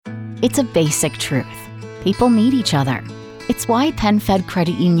It's a basic truth. People need each other. It's why PenFed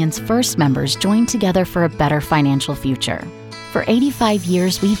Credit Union's first members joined together for a better financial future. For 85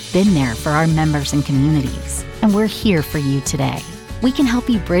 years, we've been there for our members and communities, and we're here for you today. We can help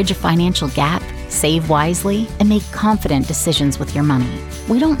you bridge a financial gap, save wisely, and make confident decisions with your money.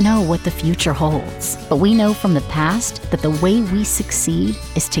 We don't know what the future holds, but we know from the past that the way we succeed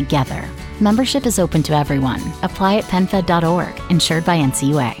is together. Membership is open to everyone. Apply at penfed.org, insured by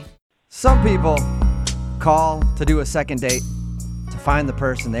NCUA. Some people call to do a second date to find the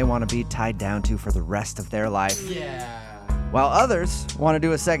person they want to be tied down to for the rest of their life. Yeah. While others want to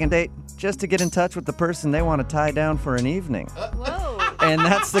do a second date just to get in touch with the person they want to tie down for an evening. Whoa. And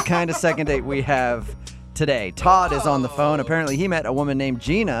that's the kind of second date we have today. Todd is on the phone. Apparently he met a woman named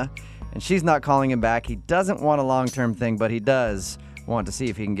Gina, and she's not calling him back. He doesn't want a long-term thing, but he does want to see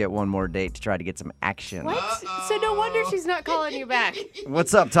if he can get one more date to try to get some action. What? So no wonder she's not calling you back.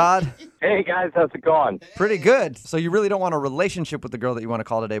 What's up, Todd? Hey, guys, how's it going? Pretty good. So you really don't want a relationship with the girl that you want to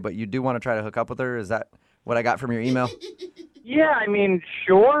call today, but you do want to try to hook up with her? Is that what I got from your email? Yeah, I mean,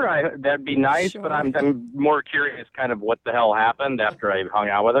 sure, that'd be nice, Sure. but I'm more curious kind of what the hell happened after I hung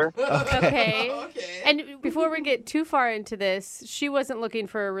out with her. Okay. Okay. And before we get too far into this, she wasn't looking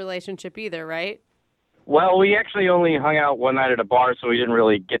for a relationship either, right? Well, we actually only hung out one night at a bar, so we didn't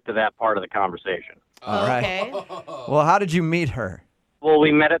really get to that part of the conversation. All right. Okay. Well, how did you meet her? Well,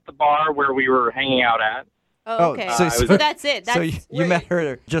 we met at the bar where we were hanging out at. Oh, okay. so- So that's it. That's So you met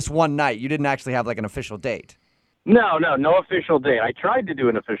her just one night. You didn't actually have like an official date. No official date. I tried to do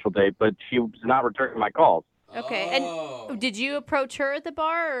an official date, but she was not returning my calls. okay. Oh. And did you approach her at the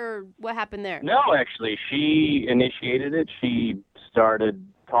bar, or what happened there? No, actually, she initiated it. She started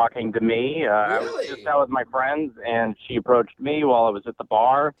talking to me. I was Really? just out with my friends, and she approached me while I was at the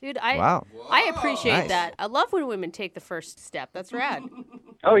bar. Dude, Wow. I appreciate Nice. that. I love when women take the first step. That's rad.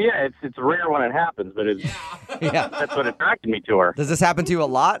 Oh, yeah, it's rare when it happens, but it's, Yeah. that's what attracted me to her. Does this happen to you a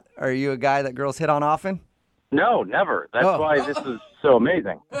lot? Are you a guy that girls hit on often? No, never. That's Oh. why this is so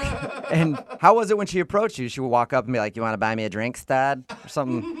amazing. And how was it when she approached you? She would walk up and be like, "You want to buy me a drink, Stad?" Or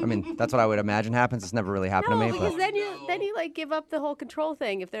something. I mean, that's what I would imagine happens. It's never really happened No, to me. because But then you like give up the whole control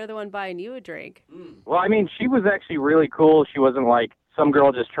thing if they're the one buying you a drink. Well, I mean, she was actually really cool. She wasn't like some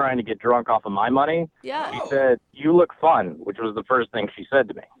girl just trying to get drunk off of my money. Yeah. She said, "You look fun," which was the first thing she said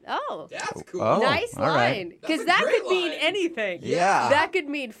to me. Oh. That's cool. Oh. Nice all right. line. Because That's that a great could mean line. anything. Yeah. That could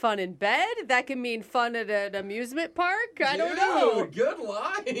mean fun in bed. That could mean fun at an amusement park. I don't know. Dude, good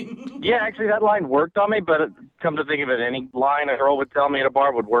line. Yeah, actually, that line worked on me, but come to think of it, any line a girl would tell me at a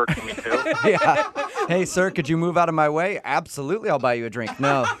bar would work for me, too. Yeah. Hey, sir, could you move out of my way? Absolutely, I'll buy you a drink.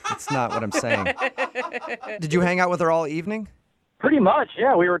 No, that's not what I'm saying. Did you hang out with her all evening? Pretty much,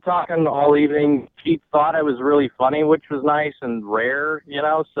 yeah. We were talking all evening. She thought I was really funny, which was nice and rare,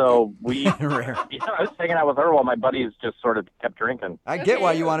 so we... Rare. I was hanging out with her while my buddies just sort of kept drinking. I get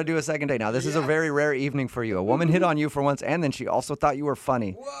why you want to do a second date. Now, this is a very rare evening for you. A woman hit on you for once, and then she also thought you were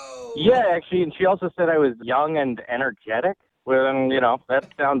funny. Whoa. Yeah, actually, and she also said I was young and energetic. Well, that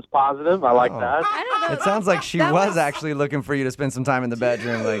sounds positive. I like Oh. that. I don't know. It sounds like she That was was- actually looking for you to spend some time in the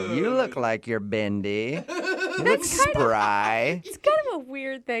bedroom. Like, you look like you're bendy. You look spry. It's kind of a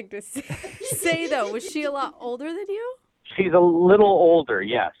weird thing to say, though. Was she a lot older than you? She's a little older,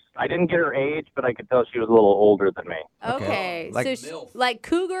 yes. I didn't get her age, but I could tell she was a little older than me. Okay. Like- So, like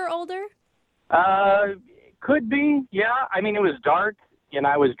cougar older? Could be, yeah. I mean, it was dark, and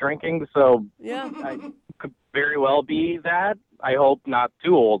I was drinking, so Yeah. I could very well be that. I hope not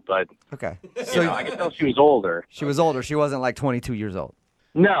too old, but, Okay. I So could tell she was older. she was older. She wasn't like 22 years old.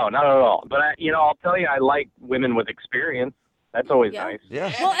 No, not at all. But, I'll tell you, I like women with experience. That's always Yeah. nice.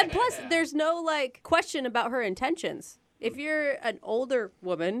 Yeah. Well, and plus, there's no question about her intentions. If you're an older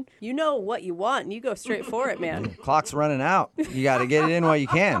woman, you know what you want, and you go straight for it, man. Clock's running out. You got to get it in while you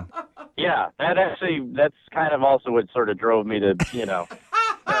can. Yeah, that's kind of also what sort of drove me to,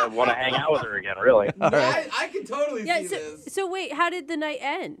 want to hang out with her again, really. I can totally Yeah. see this. So wait, how did the night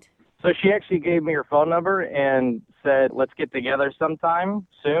end? So she actually gave me her phone number and said, let's get together sometime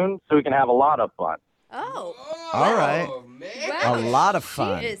soon so we can have a lot of fun. Oh, All right. Man. wow. A lot of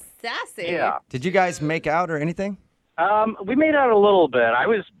fun. She is sassy. Yeah. Did you guys make out or anything? We made out a little bit. I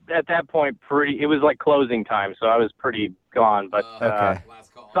was, at that point, it was like closing time, so I was pretty gone. But Okay.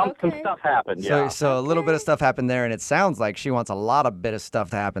 Last call. some Okay. stuff happened, So, yeah. so a little bit of stuff happened there, and it sounds like she wants a lot of bit of stuff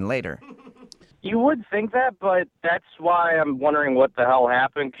to happen later. You would think that, but that's why I'm wondering what the hell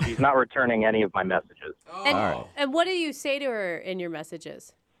happened, 'cause she's not returning any of my messages. Oh. And, All right. and what do you say to her in your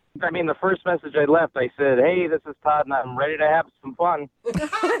messages? I mean, the first message I left, I said, "Hey, this is Todd, and I'm ready to have some fun." Is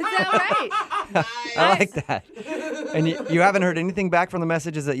that right? I like that. And you haven't heard anything back from the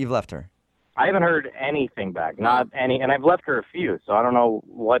messages that you've left her? I haven't heard anything back, not any, and I've left her a few, so I don't know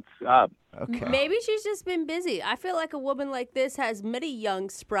what's up. Okay. Maybe she's just been busy. I feel like a woman like this has many young,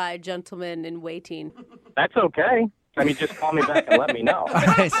 spry gentlemen in waiting. That's okay. I mean, just call me back and let me know. All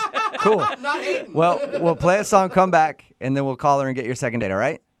right. Cool. Well, we'll play a song, come back, and then we'll call her and get your second date, all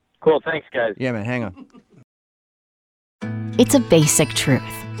right? Cool, thanks, guys. Yeah, man, hang on. It's a basic truth.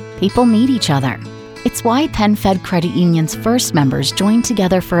 People need each other. It's why PenFed Credit Union's first members joined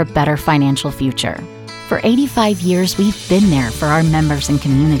together for a better financial future. For 85 years, we've been there for our members and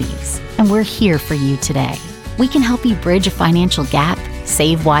communities, and we're here for you today. We can help you bridge a financial gap,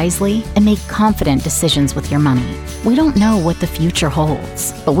 save wisely, and make confident decisions with your money. We don't know what the future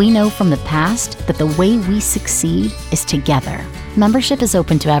holds, but we know from the past that the way we succeed is together. Membership is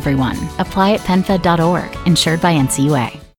open to everyone. Apply at penfed.org, insured by NCUA.